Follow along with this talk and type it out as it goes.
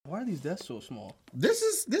these desks so small? This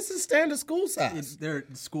is standard school size.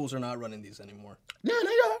 Schools are not running these anymore. Yeah, they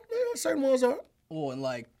are. Certain ones are. Well, and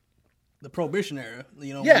like the Prohibition era,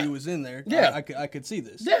 when he was in there, Yeah. I could see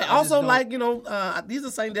this. Yeah. Also, like these are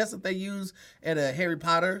the same desks that they use at a Harry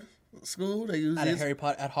Potter school. They use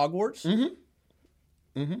at Hogwarts.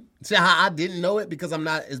 Mm-hmm. See how I didn't know it because I'm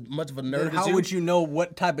not as much of a nerd as you. How would you know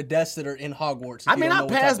what type of desks that are in Hogwarts? I mean, I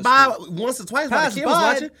passed by once or twice while the kid was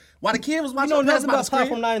watching. While the kid was watching, you know nothing about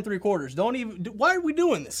platform 9 3/4. Don't even. Why are we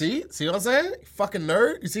doing this? See what I'm saying? Fucking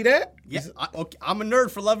nerd. You see that? Yeah, I'm a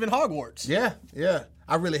nerd for loving Hogwarts. Yeah.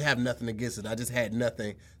 I really have nothing against it. I just had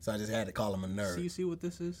nothing, so I just had to call him a nerd. So you see what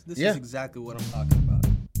this is? This is exactly what I'm talking about.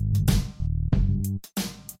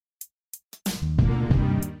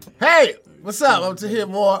 Hey, what's up? I'm Tahir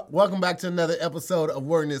Moore. Welcome back to another episode of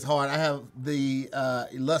Working This Hard. I have the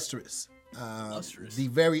illustrious, the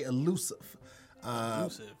very elusive.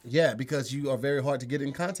 Yeah, because you are very hard to get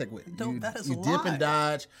in contact with. You dip and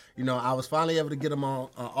dodge. I was finally able to get him on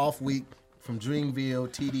off week from Dreamville,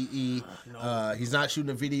 TDE. No. He's not shooting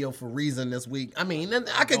a video for Reason this week. I mean,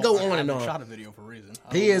 I could go on and on. Shot a video for Reason.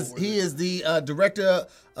 He is the director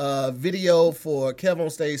of video for Kev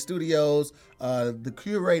on Stage Studios, the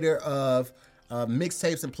curator of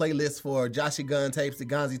mixtapes and playlists for Joshy Gun tapes, the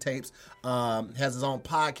Gonzi tapes. Has his own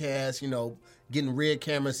podcast. Getting red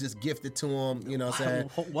cameras just gifted to him. You know what I'm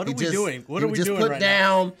saying? What are we doing? What are we doing right now? Just put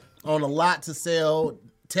down on a lot to sell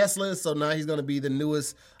Teslas, so now he's going to be the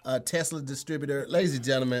newest Tesla distributor. Ladies and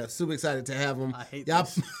gentlemen, super excited to have him. I hate y'all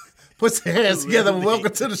this. Put your hands together and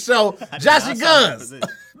welcome to the show, Joshy Guns.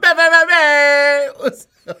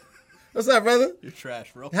 What's up, brother? You're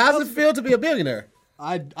trash, bro. How's it feel to be a billionaire?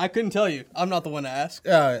 I couldn't tell you. I'm not the one to ask.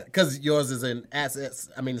 Because yours is in assets.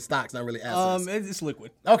 I mean, the stock's not really assets. It's liquid.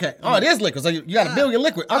 Okay. Oh, it is liquid. So you got $1 billion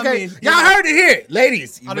liquid. Okay. Y'all heard it here.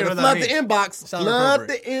 Ladies, you better flood the inbox. Flood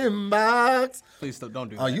the inbox. Please don't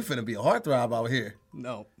do that. Oh, you finna be a heartthrob out here.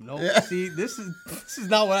 No. Yeah. See, this is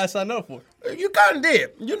not what I signed up for. You kind of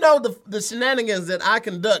did. You know the shenanigans that I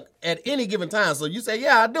conduct at any given time. So you say,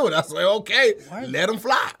 yeah, I do it. I say, okay, let them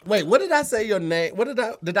fly. Wait, what did I say your name?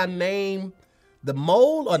 Did I name the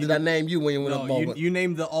mole or did I name you when you went to the mole? You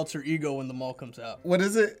named the alter ego when the mole comes out. What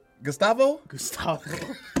is it? Gustavo? Gustavo.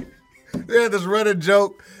 They had this running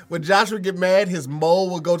joke. When Josh would get mad, his mole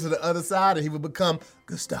would go to the other side and he would become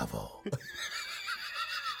Gustavo.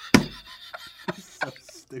 So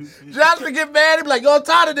stupid. Josh would get mad. He'd be like, yo, I'm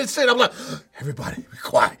tired of this shit. I'm like, everybody be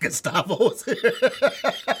quiet. Gustavo's here.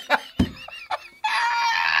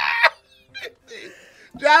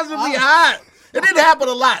 Josh would be hot. It didn't happen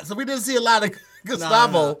a lot, so we didn't see a lot of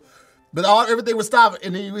Gustavo. Nah. But everything would stop,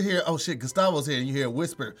 and then you would hear, oh shit, Gustavo's here, and you hear a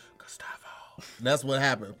whisper, Gustavo. And that's what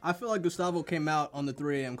happened. I feel like Gustavo came out on the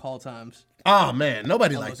 3 a.m. call times. Oh man,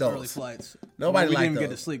 nobody liked those. Early flights. Nobody we liked didn't those. get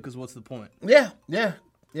to sleep because what's the point? Yeah.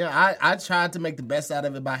 I tried to make the best out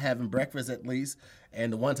of it by having breakfast at least,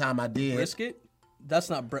 and the one time I did. Brisket? That's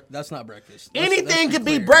not breakfast. Anything could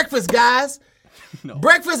be breakfast, guys. No.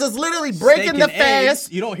 Breakfast is literally breaking the fast.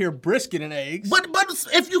 Eggs. You don't hear brisket and eggs. But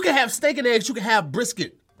if you can have steak and eggs, you can have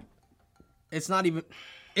brisket. It's not even.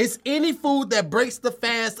 It's any food that breaks the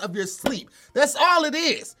fast of your sleep. That's all it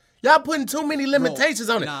is. Y'all putting too many limitations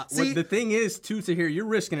on it. Nah, See, the thing is, too, to hear you're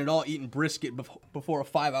risking it all eating brisket before a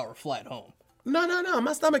 5-hour flight home. No.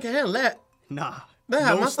 My stomach can handle that. Nah. Nah,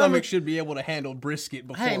 no my stomach should be able to handle brisket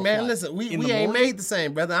before Hey, a man, flight. listen. We ain't morning? made the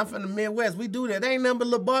same, brother. I'm from the Midwest. We do that. They ain't nothing but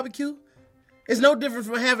a little barbecue. It's no different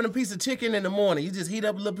from having a piece of chicken in the morning. You just heat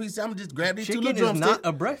up a little piece. I'm gonna just grab these two little Chicken is drumsticks.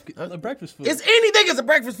 not a breakfast food. It's anything is a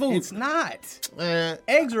breakfast food. It's not. Man,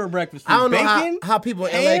 Eggs are a breakfast food. I don't know Bacon, how people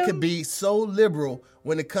in LA could be so liberal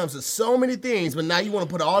when it comes to so many things, but now you want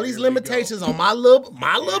to put all these limitations on my little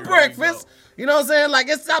breakfast. You know what I'm saying? Like,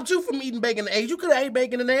 it stopped you from eating bacon and eggs. You could have ate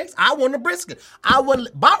bacon and eggs. I want a brisket.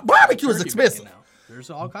 Barbecue is expensive. There's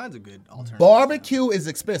all kinds of good alternatives. Barbecue is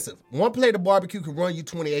expensive. One plate of barbecue could run you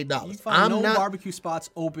 $28. You find barbecue spots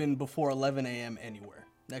open before 11 a.m. anywhere.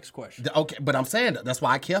 Next question. Okay, but I'm saying that's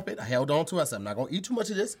why I kept it. I held on to it. I said, I'm not gonna eat too much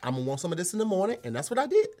of this. I'm gonna want some of this in the morning, and that's what I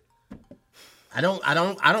did. I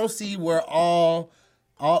don't see where all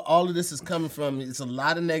of this is coming from. It's a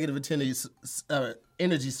lot of negative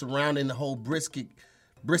energy surrounding the whole brisket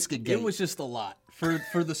game. It was just a lot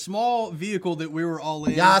for the small vehicle that we were all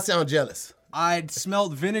in. Y'all sound jealous. I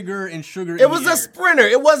smelled vinegar and sugar. It was a Sprinter.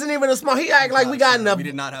 It wasn't even a small. He acted like we got enough. We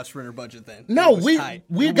did not have Sprinter budget then. No, It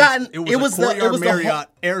we got. It was a Courtyard the Marriott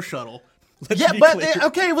air shuttle. Yeah, but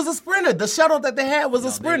it was a Sprinter. The shuttle that they had was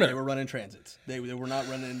a Sprinter. They were running transits. They were not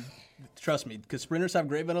running. Trust me, because Sprinters have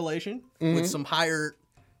great ventilation with some higher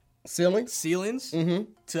ceilings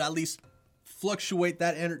to at least fluctuate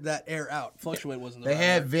that air out. Fluctuate wasn't the They right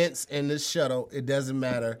had word. vents in this shuttle. It doesn't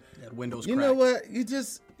matter. Windows You cracked. know what?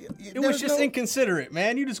 It was just inconsiderate,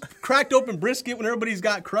 man. You just cracked open brisket when everybody's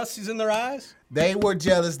got crusties in their eyes. They were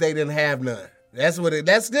jealous they didn't have none. That's what it.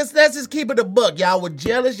 Let's just keep it a buck. Y'all were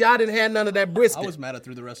jealous. Y'all didn't have none of that brisket. I was mad I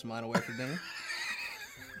threw the rest of mine away for dinner.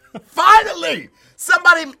 Finally,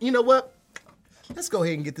 somebody. You know what? Let's go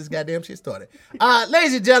ahead and get this goddamn shit started.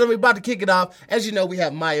 Ladies and gentlemen, we're about to kick it off. As you know, we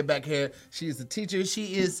have Maya back here. She is the teacher.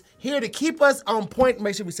 She is here to keep us on point,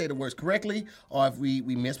 make sure we say the words correctly, or if we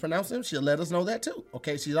mispronounce them, she'll let us know that too.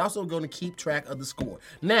 Okay, she's also going to keep track of the score.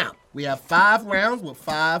 Now, we have 5 rounds with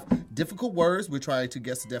 5 difficult words we're trying to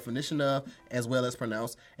guess the definition of, as well as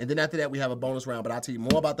pronounce. And then after that, we have a bonus round, but I'll tell you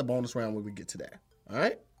more about the bonus round when we get to that. All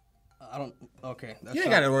right? Okay. You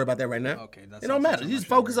ain't got to worry about that right now. Okay. It don't matter. You just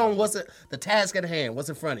focus on the task at hand, what's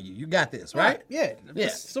in front of you. You got this, right? Yeah.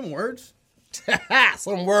 Some words.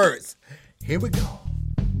 Some words. Here we go.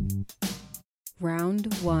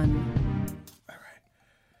 Round 1. All right.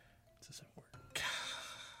 It's a simple word.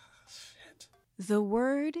 Shit. The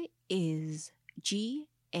word is GADABOUT.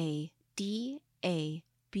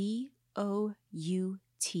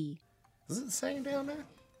 Is it the same down there?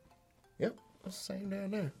 Yep, it's the same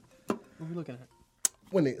down there. What are we looking at?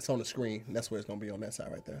 When it's on the screen, that's where it's going to be on that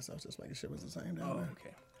side right there. So I was just making sure it was the same down there.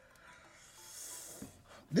 Okay.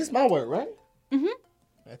 This is my word, right?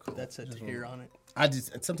 That said to hear on it.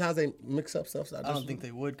 Sometimes they mix up stuff. So I don't think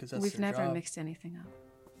they would because that's We've their never job. mixed anything up.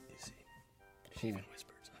 Easy. She Even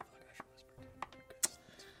whispers. I feel like I should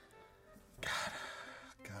whisper.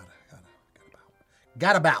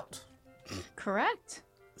 got about. Correct.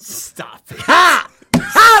 Stop it. Ha!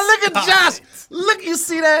 Ha! Look at Josh. Look, you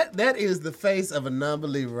see that? That is the face of a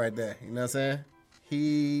non-believer right there. You know what I'm saying?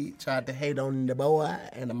 He tried to hate on the boy,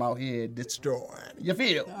 and I'm out here destroying. You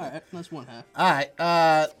feel? All right. That's one half. All right.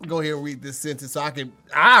 Go ahead and read this sentence so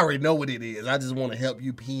I already know what it is. I just want to help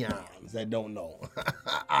you peons that don't know.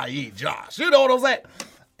 I.e. Josh. You know what I'm saying?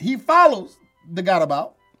 He follows the Got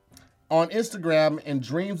About on Instagram and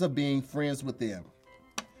dreams of being friends with them.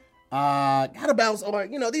 Got Abouts are,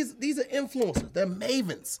 these are influencers. They're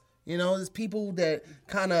mavens. There's people that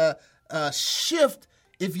kind of shift,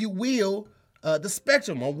 if you will, the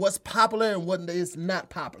spectrum on what's popular and what is not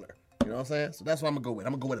popular. You know what I'm saying? So that's what I'm going to go with.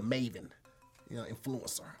 I'm going to go with a maven,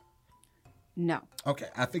 influencer. No. Okay,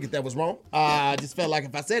 I figured that was wrong. I just felt like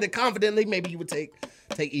if I said it confidently, maybe you would take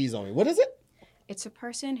ease on me. What is it? It's a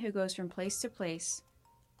person who goes from place to place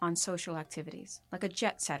on social activities, like a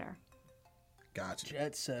jet setter. Gotcha.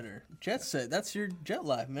 Jet setter. Jet set. That's your jet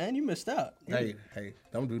life, man. You missed out. Hey,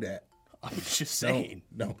 don't do that. I'm just saying.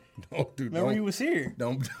 Don't do that. Remember you was here.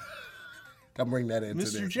 Don't bring that into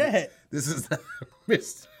Mr. this. Jet. This is not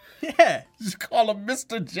Mr. Yeah. Just call him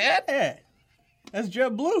Mr. Jet? Yeah. That's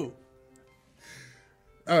Jet Blue.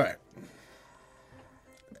 All right.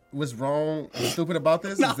 What's wrong and stupid about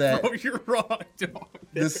this is that Bro, you're wrong, dog.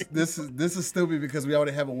 this is stupid because we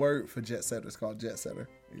already have a word for jet setter. It's called jet setter,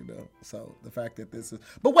 So the fact that this is,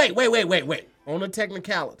 but wait. On a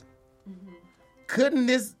technicality, couldn't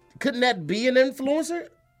that be an influencer?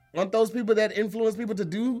 Aren't those people that influence people to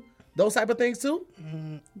do those type of things too?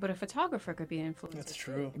 But a photographer could be an influencer. That's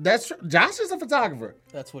true. That's true. Josh is a photographer.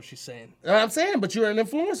 That's what she's saying. I'm saying, but you're an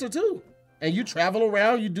influencer too, and you travel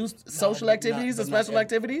around. You do social activities and special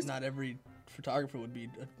activities. Not every photographer would be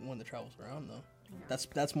one that travels around, though.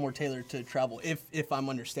 That's more tailored to travel, if I'm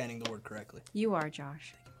understanding the word correctly. You are,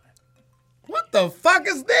 Josh. What the fuck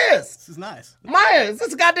is this? This is nice. Maya, is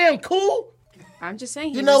this goddamn cool? I'm just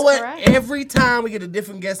saying. You know what? Correct. Every time we get a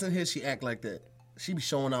different guest in here, she act like that. She be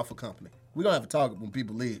showing off for company. We don't have to talk when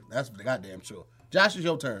people leave. That's for the goddamn sure. Josh, it's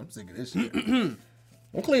your turn. I'm sick of this shit. Don't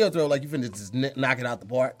clear your throat like you finna just knock it out the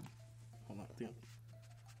park. Hold on.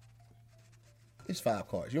 It's 5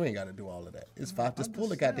 cards. You ain't got to do all of that. It's 5. Just pull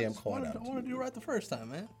the goddamn card out. I want to do it right the first time,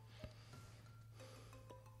 man.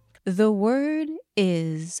 The word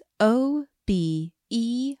is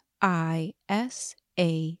OBEISANCE.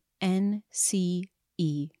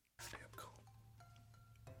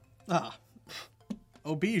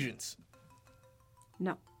 Obeisance.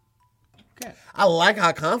 No. Okay. I like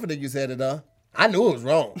how confident you said it, though. I knew it was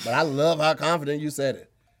wrong, but I love how confident you said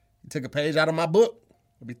it. You took a page out of my book.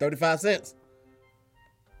 It'd be 35 cents.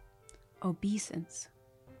 Obeisance.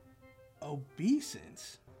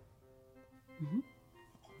 Obeisance?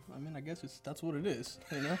 I mean, I guess that's what it is,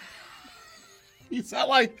 You sound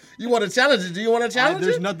like you want to challenge it. Do you want to challenge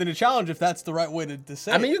There's it? nothing to challenge if that's the right way to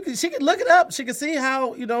say I mean, she can look it up. She can see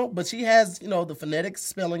how, but she has, the phonetic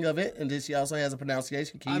spelling of it, and then she also has a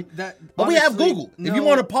pronunciation key. But we have Google. If you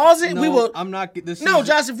want to pause it, we will. I'm not.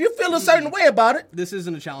 Josh, if you feel a certain way about it. This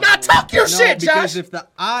isn't a challenge. Now talk your shit, Josh. Because if the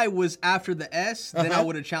I was after the S, then I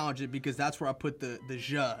would have challenged it because that's where I put the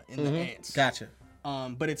ja in the ants. Gotcha.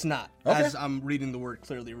 But it's not. Okay. As I'm reading the word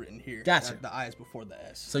clearly written here. Gotcha. The I is before the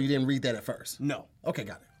S. So you didn't read that at first? No. Okay,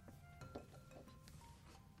 got it.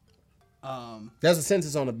 There's a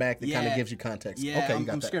sentence on the back that kind of gives you context. Yeah, okay, you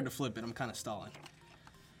got I'm that. scared to flip it. I'm kind of stalling.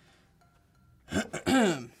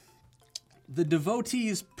 The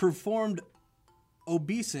devotees performed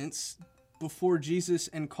obeisance before Jesus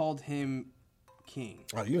and called him king.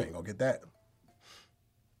 Oh, you ain't gonna get that.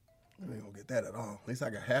 You ain't gonna get that at all. At least I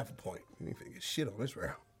got half a point. You ain't finna get shit on this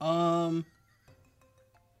round.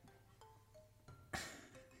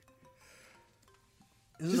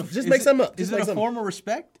 Just make something up. Is it a form of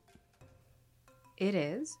respect? It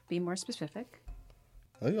is. Be more specific.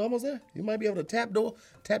 Oh, you almost there. You might be able to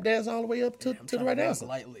tap dance all the way up to the right answer.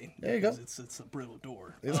 Lightly. There you go. It's a brittle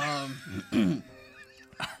door.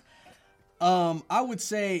 I would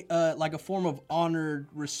say like a form of honored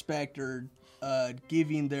respect or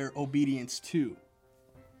giving their obedience to.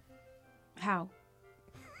 How?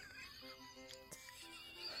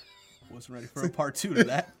 Wasn't ready for a part 2 to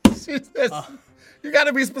that. You got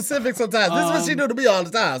to be specific sometimes. This is what she do to me all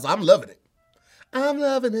the time, so I'm loving it. I'm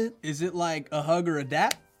loving it. Is it like a hug or a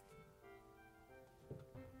dap?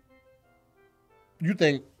 You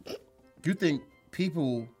think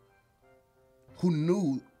people who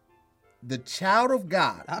knew the child of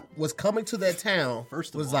God was coming to that town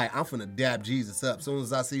was like, I'm finna dab Jesus up. As soon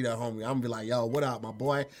as I see that homie, I'm gonna be like, yo, what up, my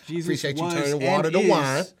boy? Jesus appreciate you turning water to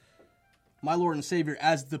wine. My Lord and Savior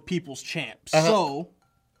as the people's champ. So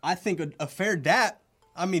I think a fair dap,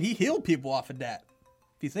 I mean, he healed people off of dap,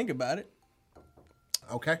 if you think about it.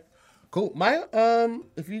 Okay, cool. Maya,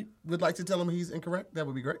 if you would like to tell him he's incorrect, that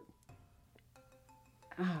would be great.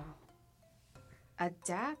 Oh. A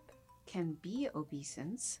dap can be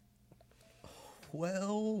obeisance.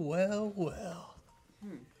 Well.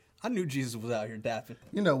 I knew Jesus was out here dapping.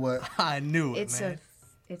 You know what? I knew it, man.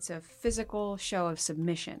 It's a physical show of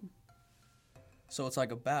submission. So it's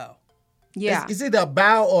like a bow. Yeah. It's either a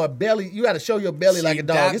bow or a belly. You got to show your belly like a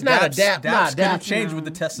dog. It's not a dap. Daps could have changed with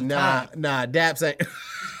the test of time. Nah, daps ain't.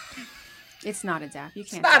 It's not a dap. You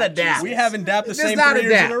can't. It's not a dap. We haven't dapped the same 3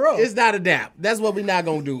 years in a row. It's not a dap. That's what we're not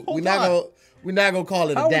gonna do. We're not gonna call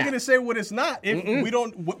it a dap. How are we gonna say what it's not if we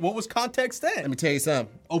don't? What was context then? Let me tell you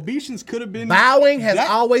something. Obeisance could have been. Bowing has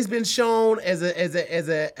always been shown as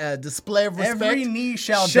a display of respect. Every knee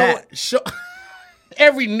shall dap.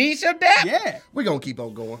 Every knee shall dap? Yeah. We're gonna keep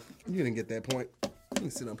on going. You didn't get that point. You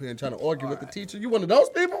sit up here and trying to argue with the teacher. You one of those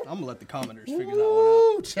people? I'm gonna let the commenters figure that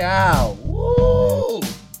one out. Child. Woo.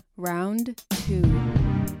 Round 2.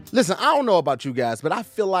 Listen, I don't know about you guys, but I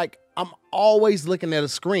feel like I'm always looking at a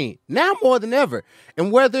screen, now more than ever.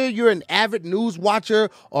 And whether you're an avid news watcher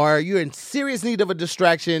or you're in serious need of a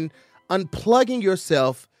distraction, unplugging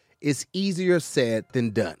yourself is easier said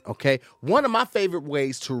than done, okay? One of my favorite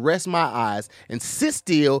ways to rest my eyes and sit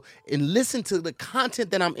still and listen to the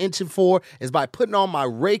content that I'm itching for is by putting on my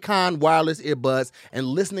Raycon wireless earbuds and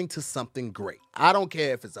listening to something great. I don't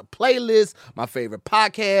care if it's a playlist, my favorite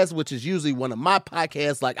podcast, which is usually one of my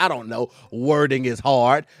podcasts, like, I don't know, Wording is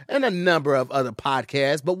Hard, and a number of other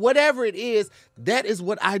podcasts, but whatever it is, that is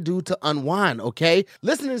what I do to unwind, okay?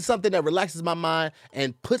 Listening to something that relaxes my mind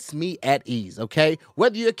and puts me at ease, okay?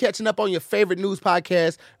 Whether you're catching up on your favorite news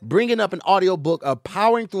podcast, bringing up an audiobook, or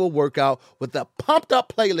powering through a workout with a pumped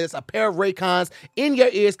up playlist, a pair of Raycons in your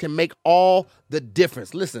ears can make all the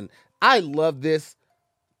difference. Listen, I love this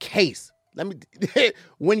case.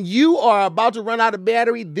 When you are about to run out of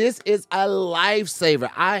battery, this is a lifesaver.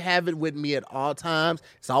 I have it with me at all times.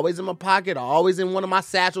 It's always in my pocket, always in one of my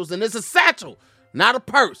satchels, and it's a satchel, not a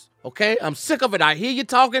purse, okay? I'm sick of it. I hear you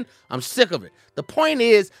talking. I'm sick of it. The point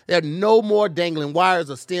is, there are no more dangling wires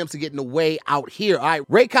or stems to get in the way out here, all right?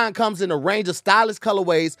 Raycon comes in a range of stylish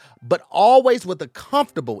colorways, but always with a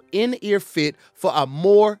comfortable in-ear fit for a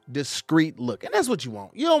more discreet look. And that's what you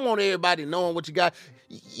want. You don't want everybody knowing what you got.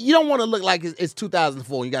 You don't want to look like it's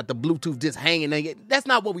 2004. You got the Bluetooth disc hanging. That's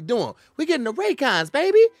not what we're doing. We're getting the Raycons,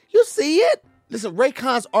 baby. You see it? Listen,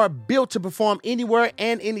 Raycons are built to perform anywhere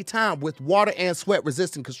and anytime with water and sweat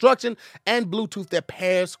resistant construction and Bluetooth that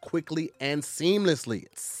pairs quickly and seamlessly.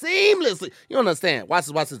 Seamlessly. You don't understand. Watch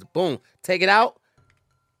this. Boom. Take it out.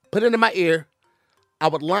 Put it in my ear. I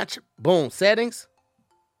would launch. Boom. Settings.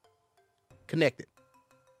 Connected.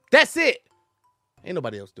 That's it. Ain't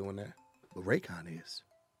nobody else doing that. But Raycon is.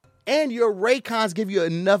 And your Raycons give you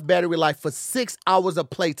enough battery life for 6 hours of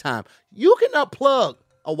playtime. You can unplug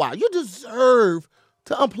a while. You deserve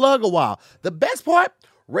to unplug a while. The best part,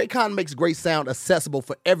 Raycon makes great sound accessible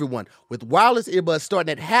for everyone with wireless earbuds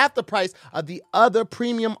starting at half the price of the other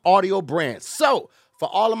premium audio brands. So, for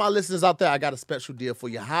all of my listeners out there, I got a special deal for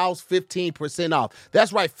you. How's 15% off?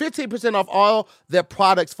 That's right, 15% off all their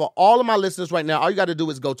products for all of my listeners right now. All you got to do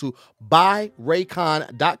is go to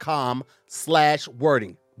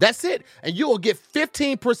buyraycon.com/wording. That's it. And you will get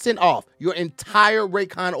 15% off your entire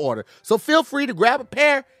Raycon order. So feel free to grab a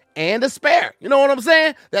pair and a spare. You know what I'm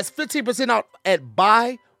saying? That's 15% off at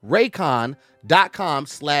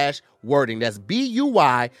buyraycon.com/wording. That's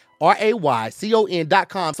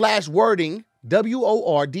BUYRAYCON.com/wording.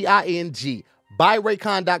 WORDING.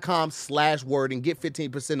 Buyraycon.com/wording. Get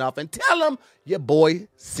 15% off and tell them your boy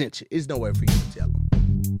sent you. It's nowhere for you to tell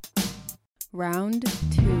them. Round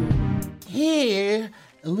 2. Here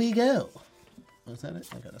we go. Is that it?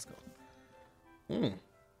 Okay, let's go.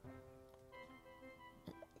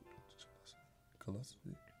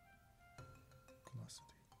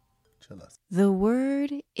 The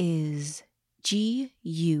word is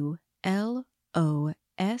GULOSITY.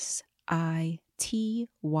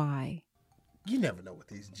 You never know with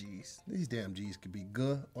these G's. These damn G's could be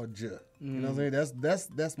G or J. You know what I'm saying?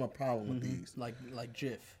 That's my problem with these. Like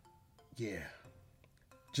Jif. Yeah.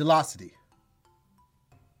 Gelosity.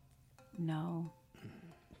 No.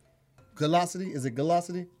 Gelosity? Is it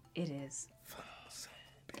gelosity? It is.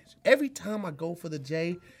 Bitch. Every time I go for the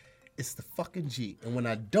J, it's the fucking G. And when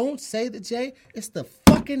I don't say the J, it's the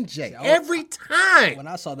fucking J. Every time. When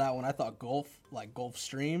I saw that one, I thought Gulf, like Gulf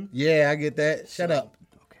Stream. Yeah, I get that. Shut up.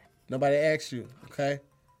 Okay. Nobody asked you, okay?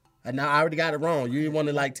 And now I already got it wrong. You didn't want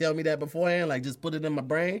to like tell me that beforehand, like just put it in my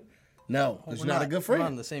brain? No, because you're not a good friend. We're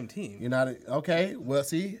not on the same team. You're not okay. Well,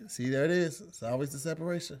 see, there it is. It's always the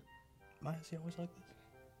separation. Why is he always like this?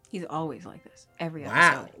 He's always like this. Every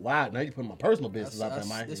episode. Wow. Now you put my personal business out there,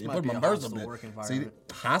 Mike. This You might put be my a personal hostile work business. See,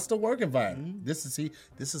 environment. hostile work environment. This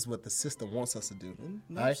is what the system wants us to do.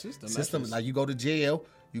 No, system. Like you go to jail,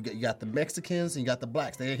 you got the Mexicans and you got the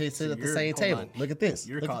blacks. They can't sit at the same table. Look at this.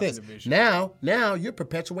 Look at this. Division. Now you're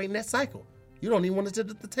perpetuating that cycle. You don't even want to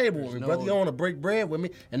sit at the table with me, brother. You don't want to break bread with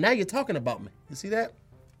me, and now you're talking about me. You see that?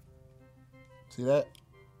 See that?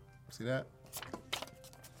 See that?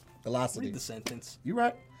 Velocity. Read the sentence. You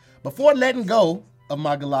right. Before letting go of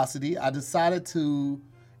my velocity, I decided to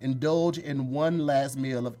indulge in one last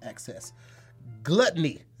meal of excess.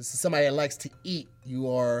 Gluttony. This is somebody that likes to eat.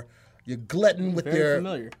 You're glutton with Very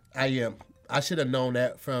familiar. I am. I should have known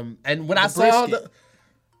that from. And when I saw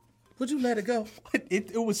would you let it go?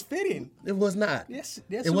 It was fitting. It was not. Yes.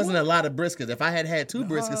 It wasn't a lot of brisket. If I had 2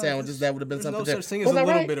 brisket sandwiches, that would have been There's something no such different. thing as a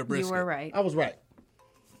little bit of brisket. You were right. I was right.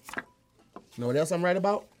 You know what else I'm right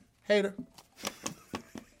about? Hater.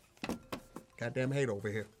 Goddamn hater over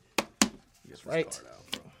here. That's right.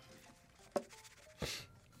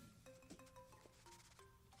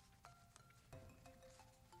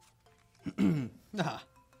 Nah.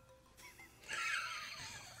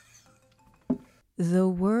 The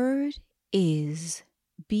word is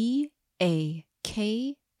BAKSHEEESH.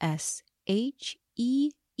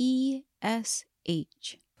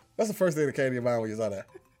 That's the first thing that came to your mind when you saw that.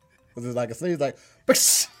 Was it like a sneeze? Like,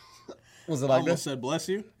 was it like I almost this? said bless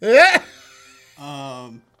you. Yeah.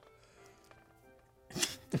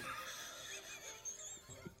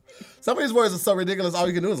 Some of these words are so ridiculous. All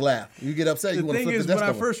you can do is laugh. You get upset. You The want to thing flip is, the desk when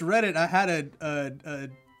I over. first read it, I had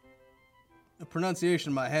a pronunciation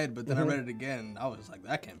in my head, but then I read it again. I was like,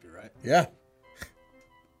 that can't be right. Yeah.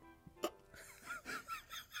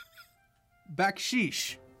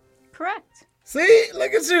 Baksheesh. Correct. See,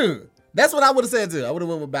 look at you. That's what I would have said too. I would have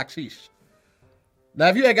went with baksheesh. Now,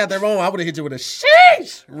 if you had got that wrong, I would have hit you with a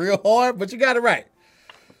sheesh real hard, but you got it right.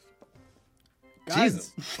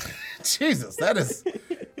 Guys. Jesus, that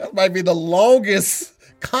might be the longest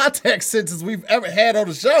contact sentence we've ever had on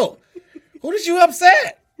the show. Who did you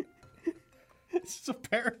upset? It's a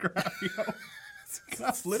paragraph, yo. Can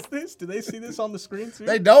I flip this? Do they see this on the screen too?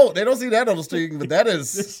 They don't see that on the screen, but that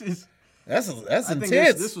is that's I intense.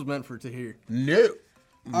 think this was meant for to hear. No.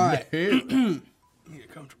 All right. No. Get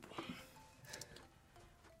comfortable.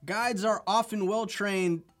 Guides are often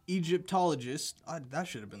well-trained Egyptologists, that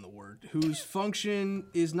should have been the word, whose function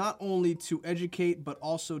is not only to educate but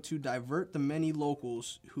also to divert the many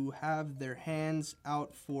locals who have their hands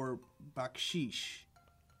out for baksheesh,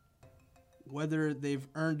 whether they've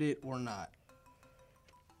earned it or not.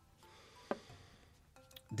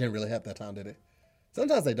 Didn't really have that time, did it?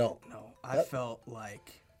 Sometimes they don't. No, I felt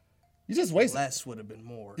like You just wasted. less would have been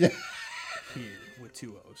more Yeah. here with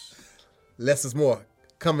 2 O's. Less is more.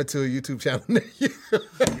 Coming to a YouTube channel near you.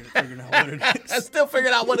 Figuring out what it is. I still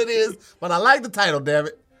figuring out what it is, but I like the title, damn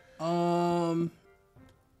it.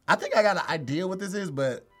 I think I got an idea what this is,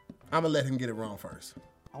 but I'm going to let him get it wrong first.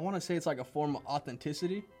 I want to say it's like a form of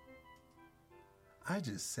authenticity. I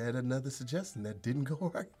just said another suggestion that didn't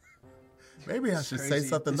go right. Maybe I should say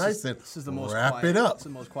something nice and wrap it up. It's the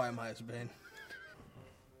most quiet Maya's been.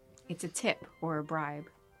 It's a tip or a bribe.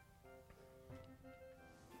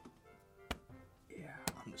 Yeah,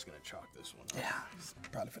 I'm just going to chalk this one up. Yeah, it's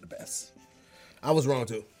probably for the best. I was wrong,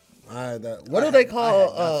 too. What do they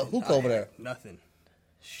call hookah over there? Nothing.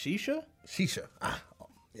 Shisha? Shisha.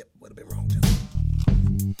 Yep, would have been wrong, too.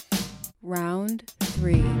 Round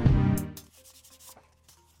 3.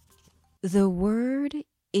 The word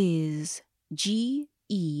is GELID.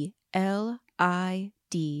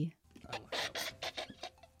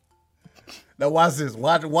 Now watch this.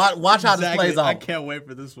 Watch how this plays out. I can't wait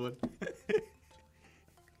for this one.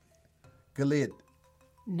 Galid.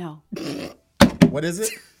 No. What is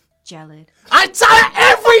it? Gelid. I tell you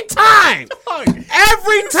every time.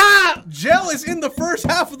 Every time. Gel is in the first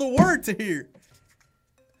half of the word to hear.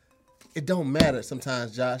 It don't matter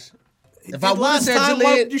sometimes, Josh. If I would have said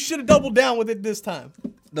Jalid, you should have doubled down with it this time.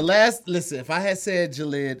 Listen, if I had said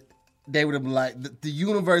Jalid, they would have been like, the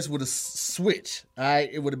universe would have switched. All right,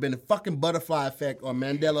 it would have been a fucking butterfly effect or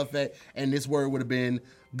Mandela effect, and this word would have been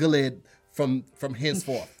Galid from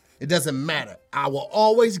henceforth. It doesn't matter. I will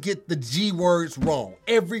always get the G words wrong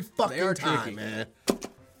every fucking time, tricky, man.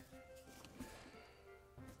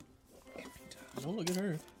 Don't look at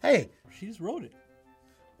her. Hey, she just wrote it.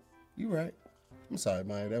 You right. I'm sorry,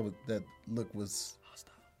 Maya. That look was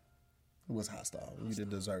hostile. It was hostile. You didn't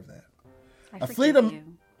deserve that. I forgive you.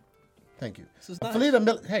 Thank you. This is nice. A fleet of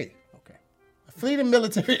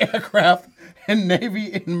military aircraft and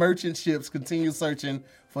Navy and merchant ships continue searching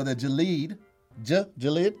for the Gelid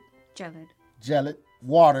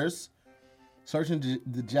waters, searching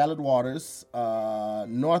the Gelid waters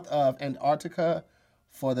north of Antarctica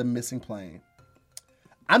for the missing plane.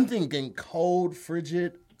 I'm thinking cold,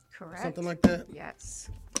 frigid. Correct. Something like that? Yes.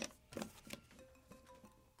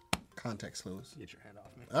 Context clues. Get your hand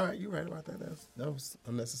off me. All right, you're right about that. That was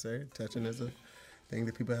unnecessary. Touching is a thing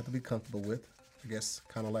that people have to be comfortable with. I guess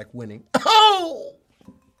kind of like winning. Oh!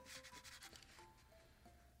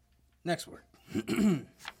 Next word.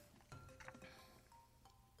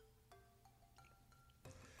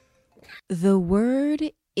 The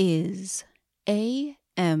word is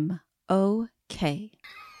AMOK.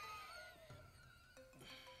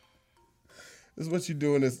 This is what you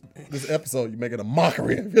do in this episode. You're making a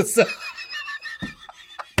mockery of yourself.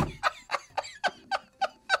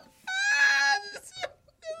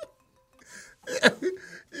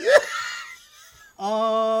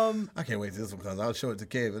 I can't wait till this one because I'll show it to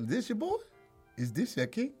Kev. Is this your boy? Is this your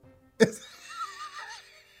king?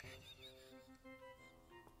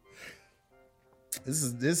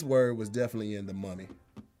 This word was definitely in The Mummy.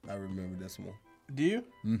 I remember this one. Do you?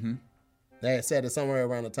 Mm-hmm. They had said it somewhere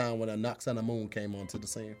around the time when Anck-su-namun came onto the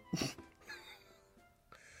scene.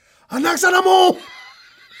 Anck-su-namun!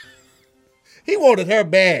 He wanted her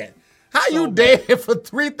bad. How so you bad. Dead for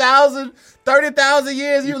 3,000, 30,000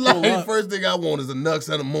 years? You like, first thing I want is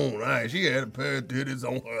Anck-su-namun. Right? She had a pair of titties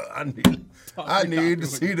on her. I need to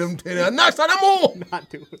see them titties. Anck-su-namun! Not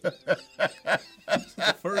doing it. That's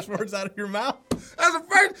the first words out of your mouth. That's the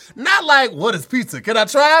first. Not like, what is pizza? Can I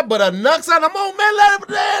try? But Anck-su-namun, man, let it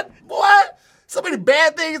dead. Boy, so many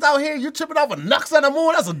bad things out here. You tripping off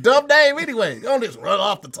Anck-su-namun? That's a dumb name anyway. You don't just run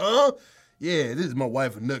off the tongue. Yeah, this is my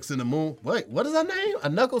wife, Anck-su-namun. Wait, what is her name? A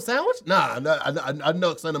knuckle sandwich? Nah,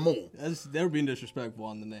 Anck-su-namun. They were being disrespectful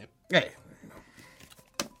on the name. Hey.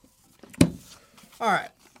 All right.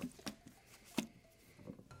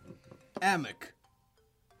 Amok.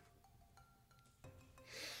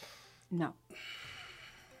 No.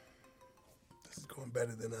 This is going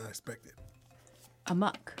better than I expected.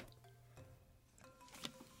 Amok.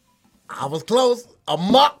 I was close.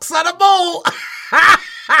 Anck-su-namun.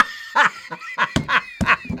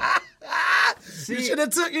 See, you should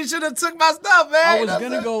have took my stuff, man. I was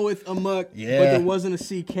gonna go with amok, but there wasn't a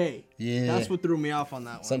CK. Yeah, that's what threw me off on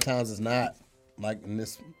that one. Sometimes it's not like in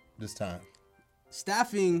this time.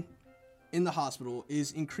 Staffing in the hospital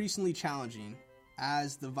is increasingly challenging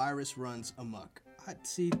as the virus runs amok. I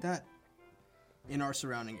see that in our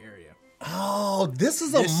surrounding area. Oh, this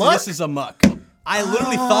is amok. This is amok. I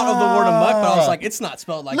literally thought of the word amok, but I was like, it's not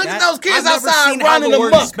spelled like that. Look at those kids outside running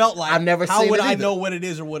amok. Spelled like. I've never seen it. How would I know what it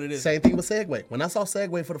is or what it is? Same thing with Segway. When I saw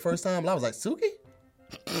Segway for the first time, I was like, Suki?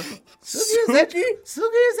 Suki, is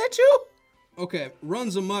that you? Okay,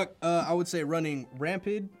 runs amok. I would say running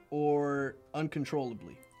rampant or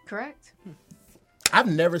uncontrollably. Correct. I've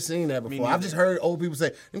never seen that before. I've just heard old people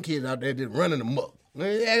say, them kids out there just running amok.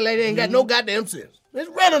 They act like they ain't got no goddamn sense. They're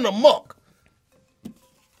running amok.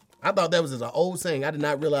 I thought that was just an old saying. I did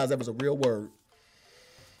not realize that was a real word.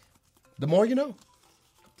 The more you know.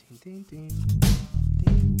 Ding, ding,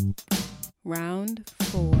 ding. Round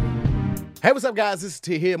 4. Hey, what's up, guys? This is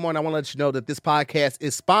T here. And I want to let you know that this podcast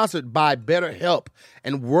is sponsored by BetterHelp.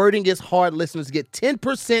 And Wording is Hard listeners get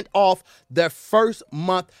 10% off their first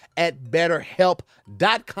month at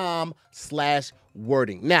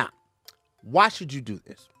BetterHelp.com/wording. Now, why should you do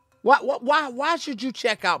this? Why should you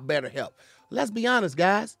check out BetterHelp? Let's be honest,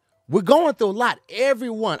 guys. We're going through a lot.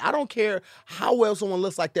 Everyone. I don't care how well someone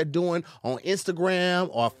looks like they're doing on Instagram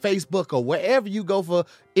or Facebook or wherever you go for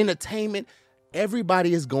entertainment.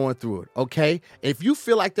 Everybody is going through it, okay? If you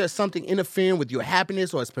feel like there's something interfering with your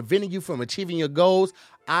happiness or it's preventing you from achieving your goals,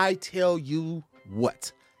 I tell you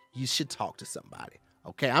what, you should talk to somebody.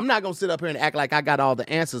 Okay, I'm not going to sit up here and act like I got all the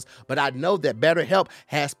answers, but I know that BetterHelp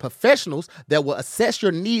has professionals that will assess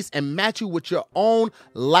your needs and match you with your own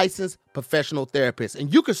licensed professional therapist.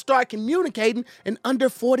 And you can start communicating in under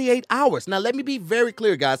 48 hours. Now, let me be very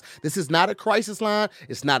clear, guys. This is not a crisis line.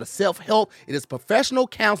 It's not a self-help. It is professional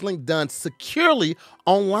counseling done securely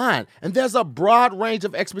online. And there's a broad range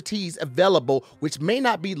of expertise available, which may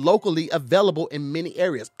not be locally available in many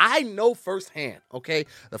areas. I know firsthand, okay?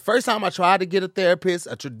 The first time I tried to get a therapist,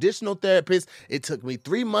 a traditional therapist, it took me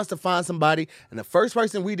 3 months to find somebody. And the first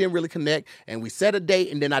person, we didn't really connect. And we set a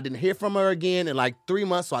date, and then I didn't hear from her again in like 3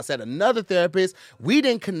 months. So I set another therapist. We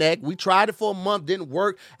didn't connect. We tried it for a month, didn't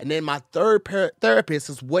work. And then my third therapist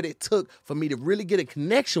is what it took for me to really get a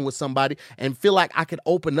connection with somebody and feel like I could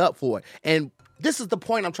open up for it. And this is the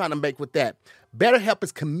point I'm trying to make with that. BetterHelp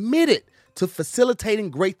is committed to facilitating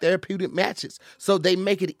great therapeutic matches, so they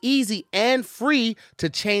make it easy and free to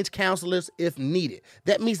change counselors if needed.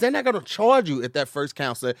 That means they're not going to charge you if that first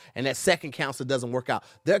counselor and that second counselor doesn't work out.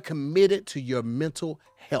 They're committed to your mental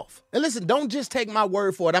health. And listen, don't just take my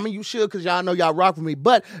word for it. I mean, you should, because y'all know y'all rock with me,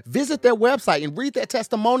 but visit their website and read their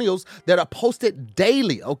testimonials that are posted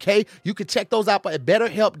daily, okay? You can check those out at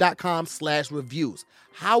betterhelp.com/reviews.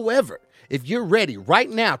 However, if you're ready right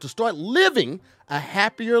now to start living a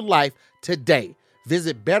happier life today,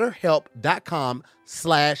 visit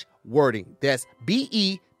betterhelp.com/wording. That's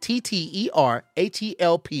BETTERHELP,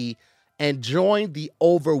 and join the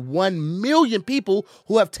over 1 million people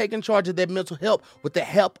who have taken charge of their mental health with the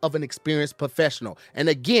help of an experienced professional. And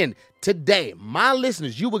again, today, my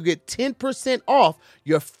listeners, you will get 10% off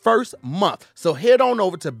your first month. So head on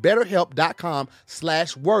over to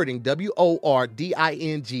betterhelp.com/wording,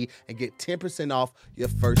 WORDING, and get 10% off your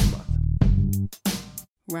first month.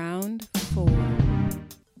 Round 4.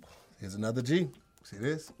 Here's another G. See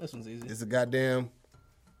this? This one's easy. It's a goddamn.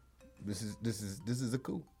 This is a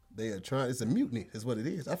coup. They are trying. It's a mutiny. Is what it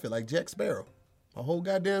is. I feel like Jack Sparrow. A whole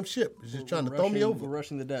goddamn ship is just trying to throw me over. We're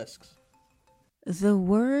rushing the desks. The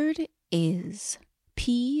word is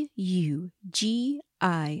PUGILISM.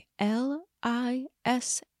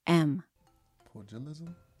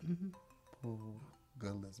 Pugilism? Mm-hmm.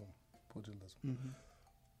 Pugilism. Pugilism. Mm-hmm.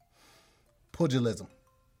 Pugilism.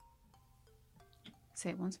 Say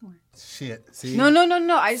it once more. Shit. See? No.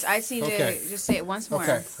 I see you to just say it once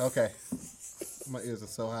more. Okay. My ears are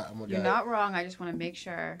so hot. You're not wrong. I just want to make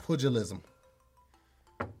sure. Pugilism.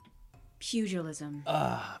 Pugilism.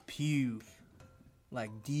 Pew. Like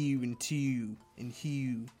dew and tew and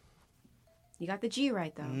hue. You got the G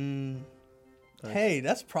right, though. Hey,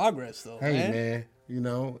 that's progress, though, man. You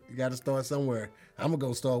know, you got to start somewhere. I'm going to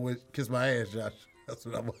go start with Kiss My Ass, Josh. That's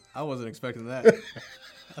what I wasn't expecting that.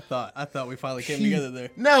 I thought we finally came together there.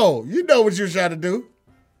 No, you know what you're trying to do.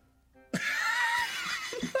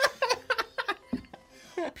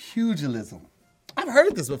 Pugilism. I've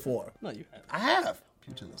heard this before. No, you haven't. I have.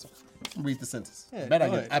 Pugilism. Read the sentence. Yeah,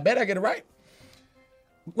 I bet I get it right.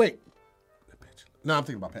 Wait. No, I'm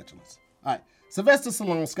thinking about petulance. All right. Sylvester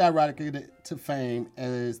Stallone skyrocketed to fame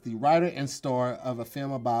as the writer and star of a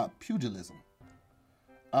film about pugilism.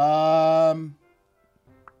 I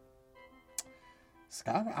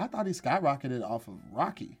thought he skyrocketed off of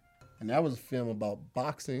Rocky. And that was a film about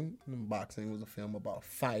boxing. And boxing was a film about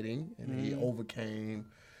fighting. And he overcame,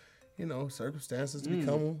 circumstances to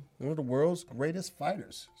become one of the world's greatest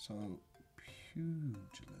fighters. So,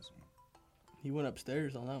 pugilism. He went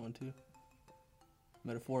upstairs on that one, too.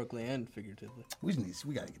 Metaphorically and figuratively. We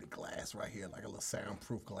got to get a glass right here, like a little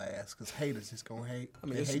soundproof glass, because haters just going to hate. I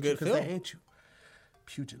mean, they it's hate a good you because film. they hate you.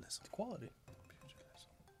 Pugilism. It's quality.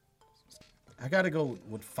 I got to go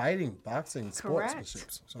with fighting, boxing, Correct. sportsmanship.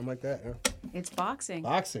 Something like that. Yeah. It's boxing.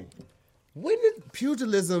 Boxing. When did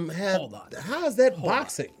pugilism have? Hold on. How is that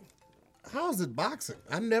boxing? How is it boxing?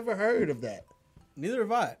 I never heard of that. Neither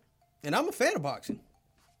have I. And I'm a fan of boxing.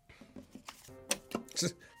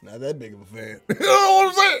 Not that big of a fan. You know what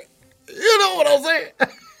I'm saying? You know what I'm saying?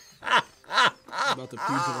 About the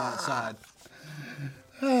pugilat side.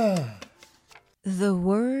 The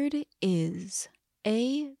word is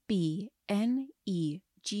ABNEGATE.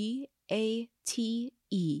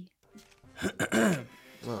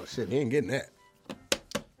 Oh shit, he ain't getting that.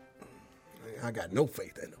 I got no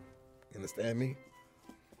faith in him. You understand me?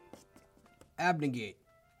 Abnegate.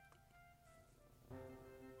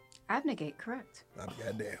 Abnegate, correct. I'll be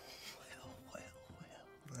goddamn.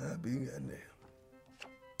 I'll be goddamn.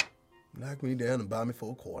 Knock me down and buy me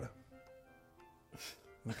for a quarter.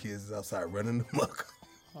 The kids is outside running the muck.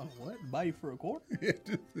 Oh, what? Buy you for a quarter?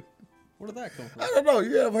 Where did that come from? I don't know.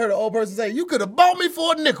 You ever heard an old person say, you could have bought me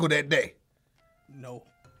for a nickel that day? No.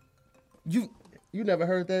 You never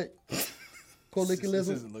heard that?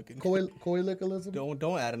 Colloquialism? This isn't looking Colloquialism?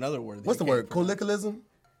 Don't add another word. What's the word? Colloquialism?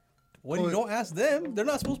 What? You don't ask them. They're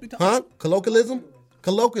not supposed to be talking. Huh? Colloquialism?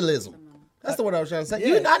 Colloquialism. That's the word I was trying to say.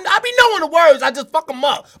 Yeah. I be knowing the words. I just fuck them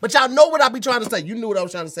up. But y'all know what I be trying to say. You knew what I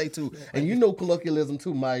was trying to say, too. And you know colloquialism,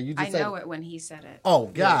 too, Maya. You just I know it when he said it. Oh,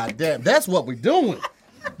 God damn. That's what we're doing.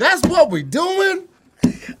 That's what we're doing.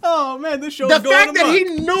 Oh, man, this show's The going fact that amok. he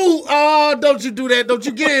knew, don't you do that. Don't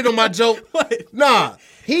you get in on my joke. What? Nah.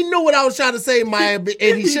 He knew what I was trying to say, Maya, and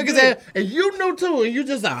he shook his head. And you knew, too. And you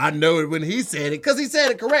just like, I know it when he said it. Because he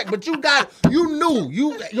said it correct. But you knew.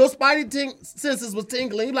 Your spidey senses was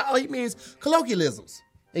tingling. You're like, oh, he means colloquialisms.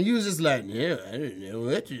 And you was just like, yeah, I didn't know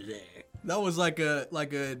what you said. That was like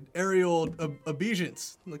a aerial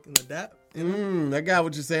obeisance. Like in the dap. You know? I got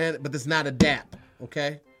what you're saying. But it's not a dap,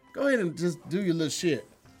 okay? Go ahead and just do your little shit.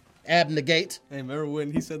 Abnegate. Hey, remember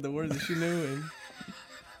when he said the words that she knew and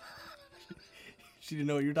she didn't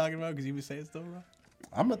know what you were talking about because you was saying stuff wrong?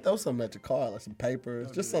 I'm going to throw something at your car, like some papers,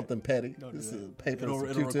 Don't just do that. something petty. Don't This do is that. paper and It'll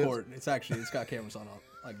some Q-tips. record. It's got cameras on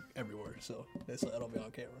like everywhere, so it'll be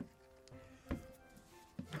on camera.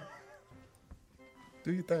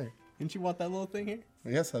 Do your thing. Didn't you want that little thing here?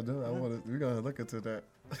 Yes, I do. We're going to look into that.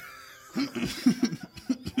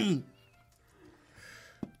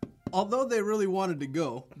 Although they really wanted to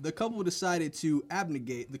go, the couple decided to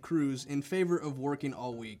abnegate the cruise in favor of working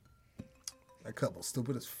all week. That couple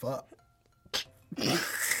stupid as fuck.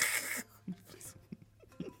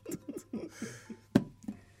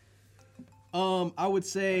 I would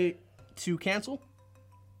say to cancel.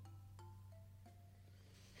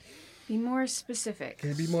 Be more specific. Can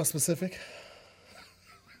you be more specific?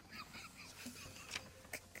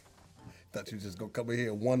 Thought you was just going to come in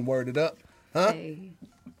here and one-word it up. Huh? Hey.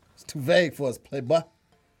 It's too vague for us, playboy.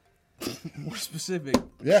 More specific.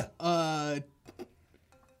 Yeah. Uh,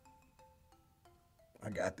 I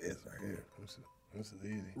got this right here. This is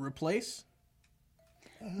easy. replace.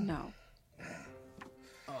 No.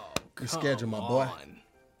 Reschedule, my boy. on.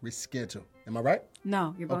 Reschedule. Am I right?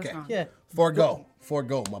 No, you're both Okay. wrong. Yeah.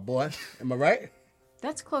 Forgo, my boy. Am I right?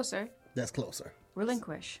 That's closer. That's closer.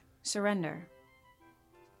 Relinquish. Surrender.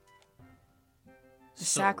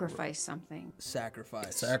 Sacrifice something.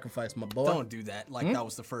 Sacrifice. Sacrifice, my boy. Don't do that. Like that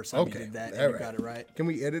was the first time you did that and you got it right. Can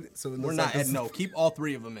we edit it? So it We're looks not. like this is- No, keep all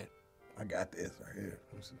three of them in. I got this right here.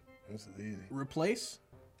 This is easy. Replace.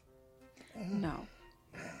 No.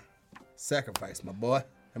 Sacrifice, my boy.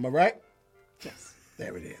 Am I right? Yes.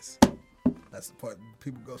 There it is. That's the part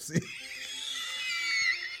people go see.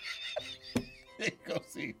 They go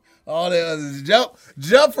see all the others.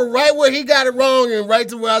 Jump from right where he got it wrong and right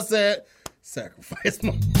to where I said, sacrifice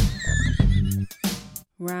my.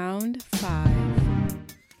 Round 5.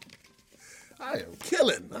 I am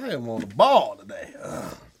killing. I am on the ball today.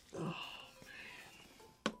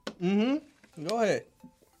 Go ahead.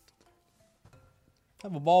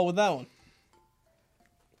 Have a ball with that one.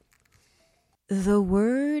 The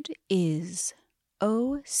word is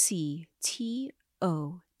OCTOTHORPE.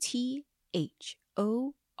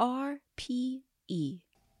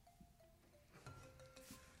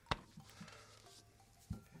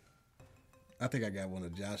 I think I got one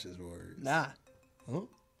of Josh's words. Nah. Huh?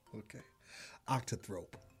 Okay.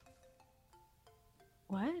 Octothrope.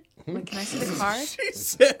 What? Wait, can I see the card? She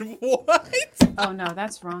said what? Oh no,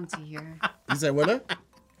 that's wrong to hear. You said what now?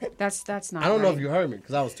 That's not. I don't know right. if you heard me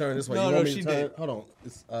because I was turning this way. No, you no, want me she to turn? did. Hold on.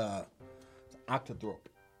 It's octothrope.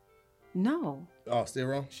 No. Oh, still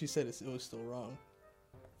wrong? She said it was still wrong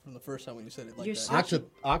from the first time when you said it like You're that. so-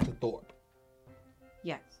 Octothorpe.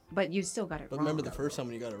 Yes, but you still got it But wrong. remember the first time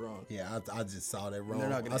when you got it wrong. Yeah, I just saw that wrong. They're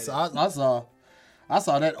not gonna I saw I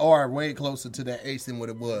saw that R way closer to that H than what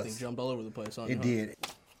it was. It jumped all over the place. It did.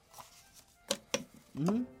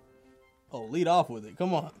 Mm-hmm. Oh, lead off with it.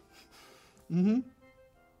 Come on. Mm-hmm.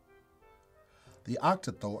 The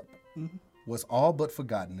Octothorpe was all but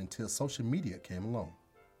forgotten until social media came along.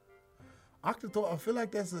 Octothorpe, I feel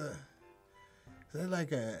like is that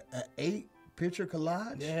like a 8-picture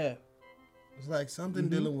collage? Yeah. It's like something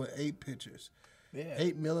dealing with 8 pictures. Yeah.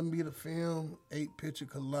 8mm film, 8-picture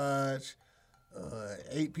collage,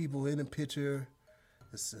 8 people in a picture.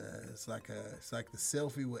 It's like the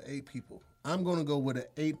selfie with 8 people. I'm gonna go with an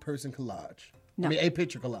 8-person collage. No.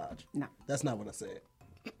 8-picture collage. No. That's not what I said.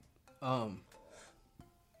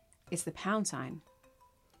 It's the pound sign.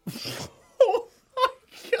 Oh my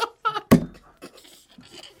God.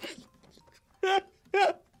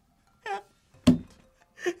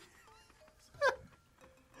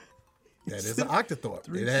 That is an Octothorpe.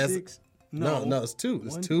 3, It has 6. no, it's 2.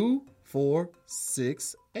 It's 2, 4,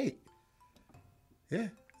 6, 8. Yeah,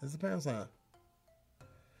 that's a pound sign.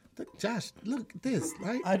 Josh, look at this,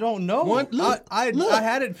 right? I don't know. Look. I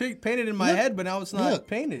had it painted in my head, but now it's not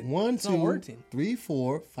painted. 1, it's 2, not working. 3,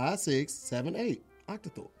 4, 5, 6, 7, 8.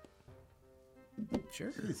 Octothorpe.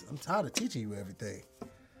 Sure. Jeez, I'm tired of teaching you everything.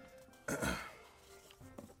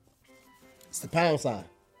 It's the pound sign.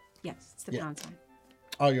 Yes, it's the pound sign.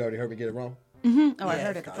 Oh, you already heard me get it wrong? Mm-hmm. Oh, I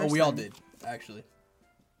heard it the first Oh, we all time. did, actually.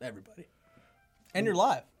 Everybody. And you're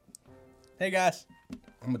live. Hey, guys.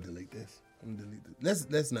 I'm gonna delete this. Let's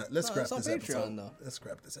scrap it's on this Patreon, episode. though. Let's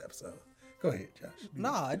scrap this episode. Go ahead, Josh.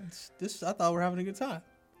 Nah, I thought we were having a good time.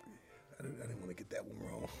 I didn't want to get that one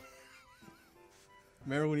wrong.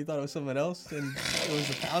 Remember when you thought it was something else and it was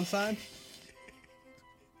a pound sign?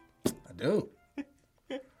 I do.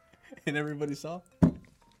 And everybody saw?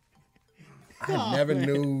 I never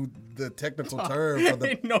knew the technical term for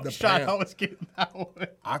the no the shot pound. I was getting that one.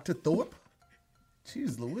 Octothorpe?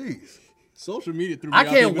 Jeez Louise. Social media threw me I off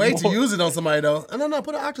can't even wait to more. use it on somebody, though. No,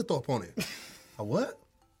 put an Octothorpe on it. A what?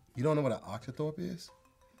 You don't know what an Octothorpe is?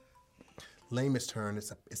 Lamest term,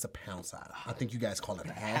 it's a pound sign. I think you guys call it a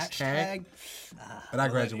hashtag. But I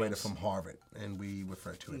graduated from Harvard, and we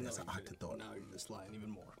refer to it as an Octothorpe. Now you're just lying even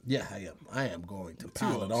more. Yeah, I am. I am going to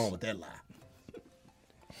pile it on with that lie.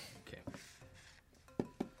 Okay.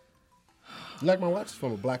 You like my watch? It's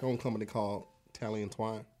from a black-owned company called Tally and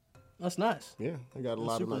Twine. That's nice. Yeah, they got a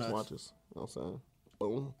lot of super nice nice. watches. You know what I'm saying?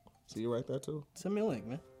 Boom. See you right there, too. Send me a link,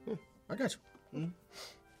 man. Yeah, I got you.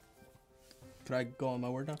 Could I go on my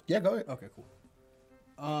word now? Yeah, go ahead. Okay, cool.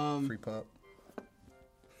 Free pup.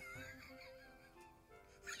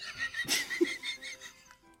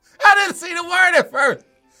 I didn't see the word at first.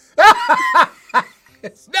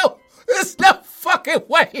 It's no fucking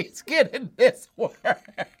way he's getting this word.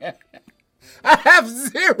 I have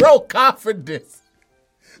zero confidence.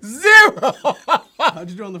 Zero. How'd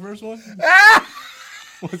you do on the first one?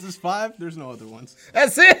 Was this 5? There's no other ones.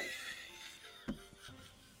 That's it.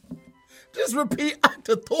 Just repeat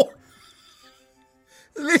Octothorpe.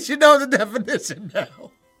 At least you know the definition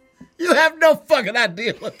now. You have no fucking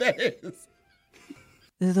idea what that is.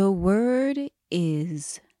 The word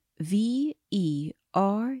is VERDIGRIS.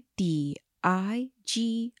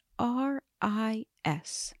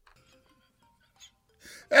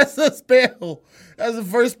 That's a spell. That's the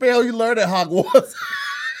first spell you learned at Hogwarts.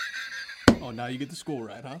 Oh, now you get the school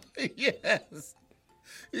right, huh? Yes.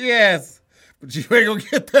 Yes. But you ain't gonna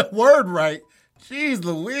get that word right. Jeez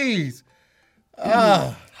Louise.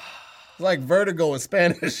 It's like vertigo in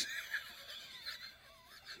Spanish.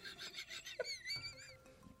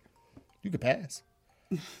 You can pass.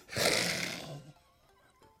 You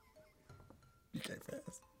can't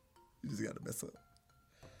pass. You just gotta mess up.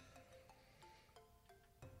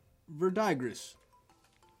 Verdigris.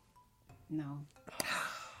 No.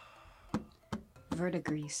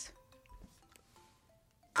 Verdigris.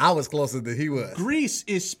 I was closer than he was. Greece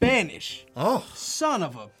is Spanish. Oh. Son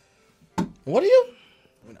of a... What are you?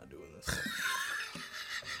 We're not doing this.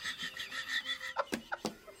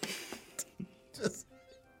 Just,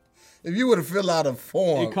 if you would have filled out a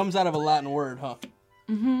form. It comes out of a Latin word, huh?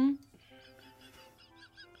 Mm-hmm.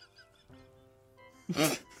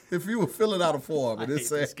 If you were filling out a form I and hate it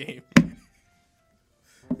said, this game.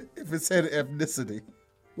 if it said ethnicity,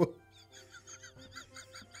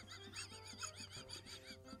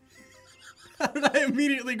 How did I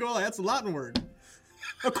immediately go, that's a Latin word?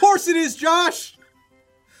 Of course it is, Josh!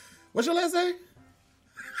 what's your last name?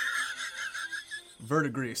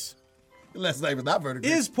 Verdigris. Your last name is not vertigo.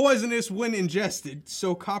 Is poisonous when ingested,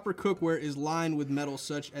 so copper cookware is lined with metal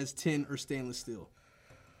such as tin or stainless steel.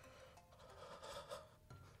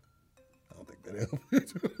 I don't think that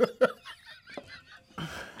helps.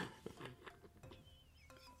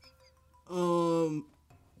 You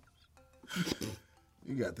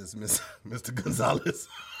got this, Mr. Gonzalez.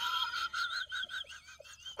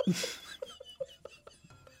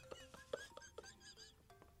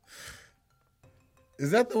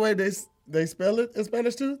 Is that the way they spell it in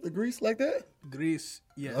Spanish too? The grease like that? Grease,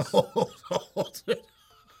 yes. Oh,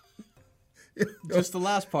 Just the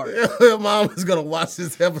last part. Your mom is gonna watch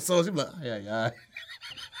this episode. She'll be like, ay.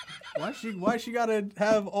 Why she gotta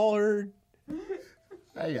have all her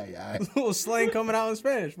Ay. little slang coming out in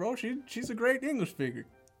Spanish, bro? She's a great English speaker.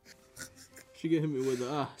 She get hit me with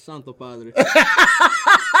the Santo Padre.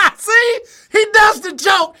 See? He does the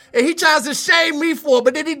joke, and he tries to shame me for it,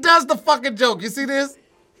 but then he does the fucking joke. You see this?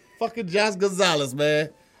 Fucking Josh Gonzalez,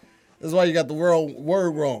 man. That's why you got the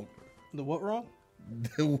word wrong. The what wrong?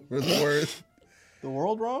 The word. The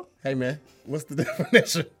world wrong? Hey, man, what's the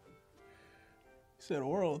definition? You said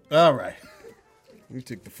world. All right. You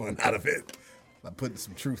took the fun out of it by putting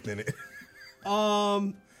some truth in it. This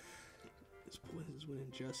poison is when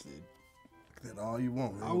ingested. That's all you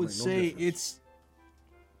want. I would say it's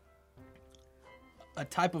a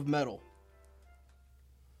type of metal.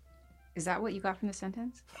 Is that what you got from the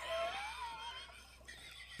sentence?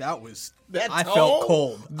 I felt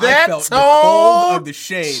cold. That I felt the cold of the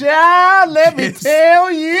shade. Child, let me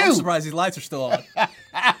tell you. I'm surprised these lights are still on.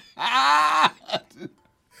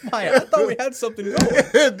 Maya, I thought we had something going.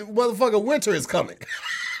 Motherfucker, winter is coming.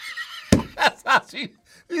 That's how she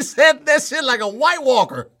said that shit like a White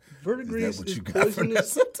Walker. Verdigris is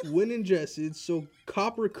poisonous when ingested, so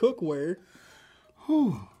copper cookware.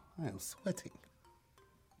 Whew, I am sweating.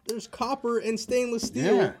 There's copper and stainless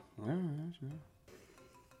steel. Yeah. That's right.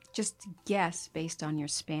 Just guess based on your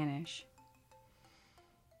Spanish.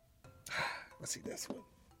 Let's see this one.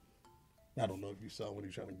 I don't know if you saw when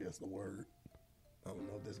he's trying to guess the word. I don't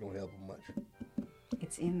know if that's going to help him much.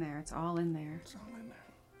 It's in there. It's all in there. It's all in there.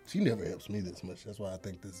 She never helps me this much. That's why I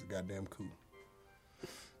think this is goddamn cool.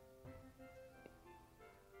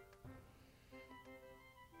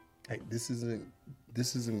 Hey, this isn't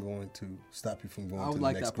going to stop you from going to the next grade. I would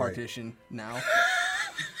like that partition now.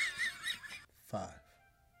 5,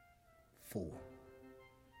 4,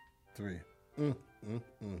 3,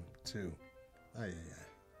 2,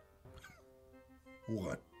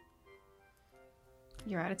 1.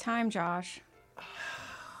 You're out of time, Josh. Damn.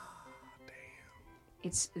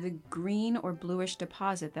 It's the green or bluish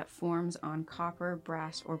deposit that forms on copper,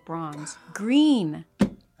 brass, or bronze. Green.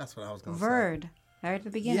 That's what I was going to say. Verd. Right at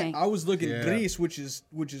the beginning. Yeah, I was looking gris, which is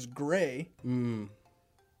gray. That's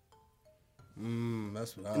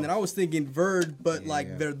what And then I was thinking verd, but like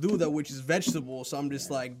verdura, which is vegetable. So I'm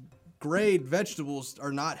just like, grade vegetables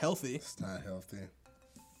are not healthy. It's not healthy.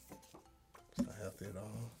 It's not healthy at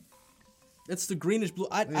all. It's the greenish blue.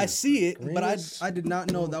 I see it, but I did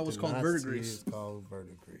not know that was called verdigris. It's called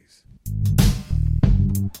verdigris.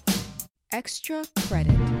 Extra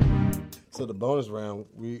credit. So the bonus round,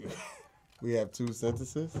 we have 2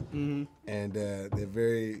 sentences, and they're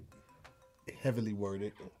very heavily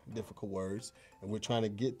worded, difficult words, and we're trying to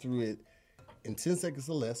get through it in 10 seconds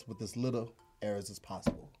or less with as little errors as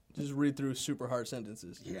possible. Just read through super hard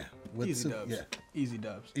sentences. Yeah. Easy dubs. Yeah. Easy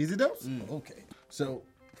dubs. Easy dubs? Okay. So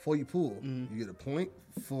before you pull, you get a point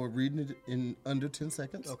for reading it in under 10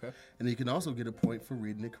 seconds. Okay. And you can also get a point for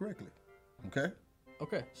reading it correctly. Okay?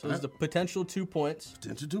 Okay. So there's the potential 2 points.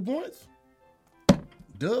 Potential 2 points.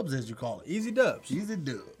 Dubs, as you call it. Easy dubs. Easy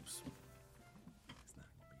dubs.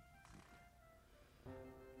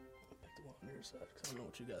 Pick the one on your side, 'cause I don't know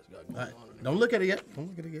what you guys got going on. Don't look at it yet. Don't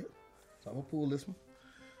look at it yet. So I'm going to pull this one.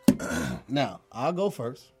 Now, I'll go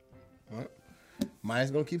first. All right.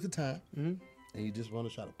 Maya's going to keep the time. And you just want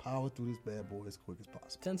to try to power through this bad boy as quick as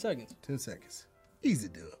possible. 10 seconds. 10 seconds. Easy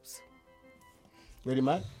dubs. Ready,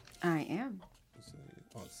 Mike? I am.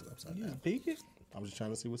 Oh, it's upside You down. peek it? I'm just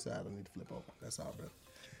trying to see what side I need to flip over. That's all, bro.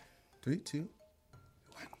 3, 2,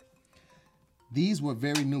 1. These were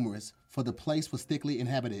very numerous, for the place was thickly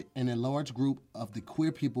inhabited, and a large group of the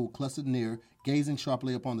queer people clustered near, gazing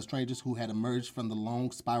sharply upon the strangers who had emerged from the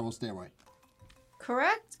long spiral stairway.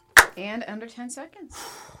 Correct. And under 10 seconds.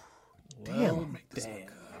 Damn, I'll make this look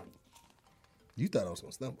good. You thought I was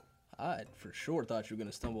going to stumble. I for sure thought you were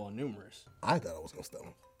going to stumble on numerous. I thought I was going to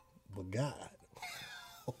stumble. But God,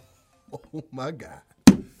 oh my God,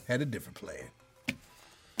 had a different plan.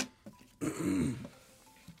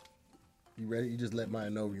 You ready? You just let Maya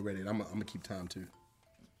know you're ready. I'm going to keep time too.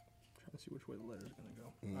 Trying to see which way the letter's going to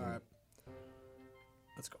go. All right.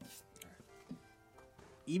 Let's go.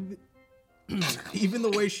 Even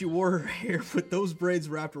the way she wore her hair with those braids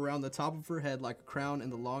wrapped around the top of her head like a crown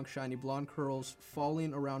and the long, shiny blonde curls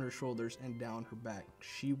falling around her shoulders and down her back.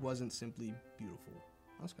 She wasn't simply beautiful.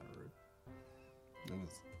 That's kind of rude.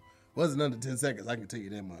 Wasn't under 10 seconds, I can tell you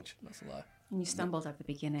that much. That's a lie. And you stumbled at the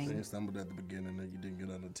beginning. You stumbled at the beginning and you didn't get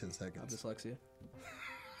under 10 seconds. Dyslexia.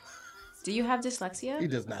 Do you have dyslexia? He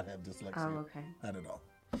does not have dyslexia. Oh, okay. Not at all.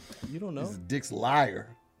 You don't know? He's Dick's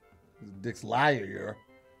liar. Dick's liar, you're.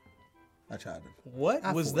 I tried to. What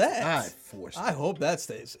was forced that? I forced I hope that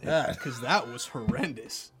stays in, because that was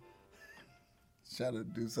horrendous. Trying to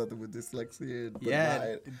do something with dyslexia. And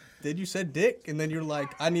Yeah. Then you said Dick, and then you're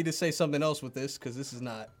like, I need to say something else with this because this is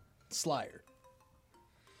not Slyer.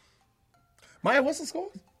 Maya, what's the score?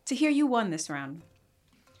 Tahir, won this round.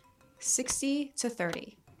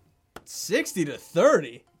 60-30.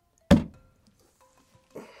 60-30.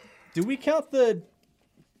 Do we count the?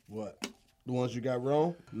 What? The ones you got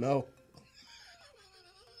wrong? No.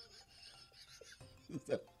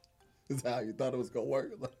 Is that how you thought it was gonna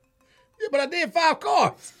work? Yeah, but I did 5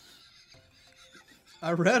 cards.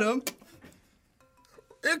 I read them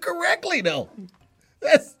Incorrectly, though.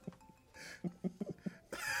 That's.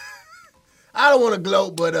 I don't want to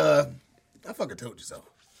gloat, but I fucking told you so.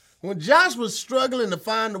 When Josh was struggling to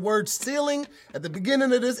find the word ceiling at the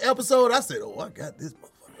beginning of this episode, I said, "Oh, I got this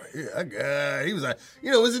motherfucker right here. I got." He was like,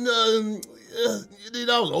 "You know, it's in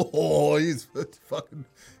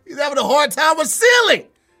he's having a hard time with ceiling.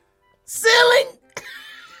 Ceiling?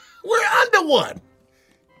 We're under one.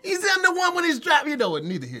 He's under one when he's dropping. You know what?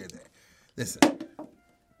 Neither here nor there. Listen,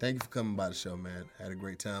 thank you for coming by the show, man. Had a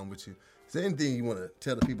great time with you. Is there anything you want to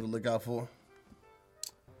tell the people to look out for?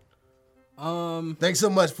 Thanks so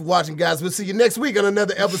much for watching, guys. We'll see you next week on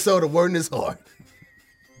another episode of Wording is Hard.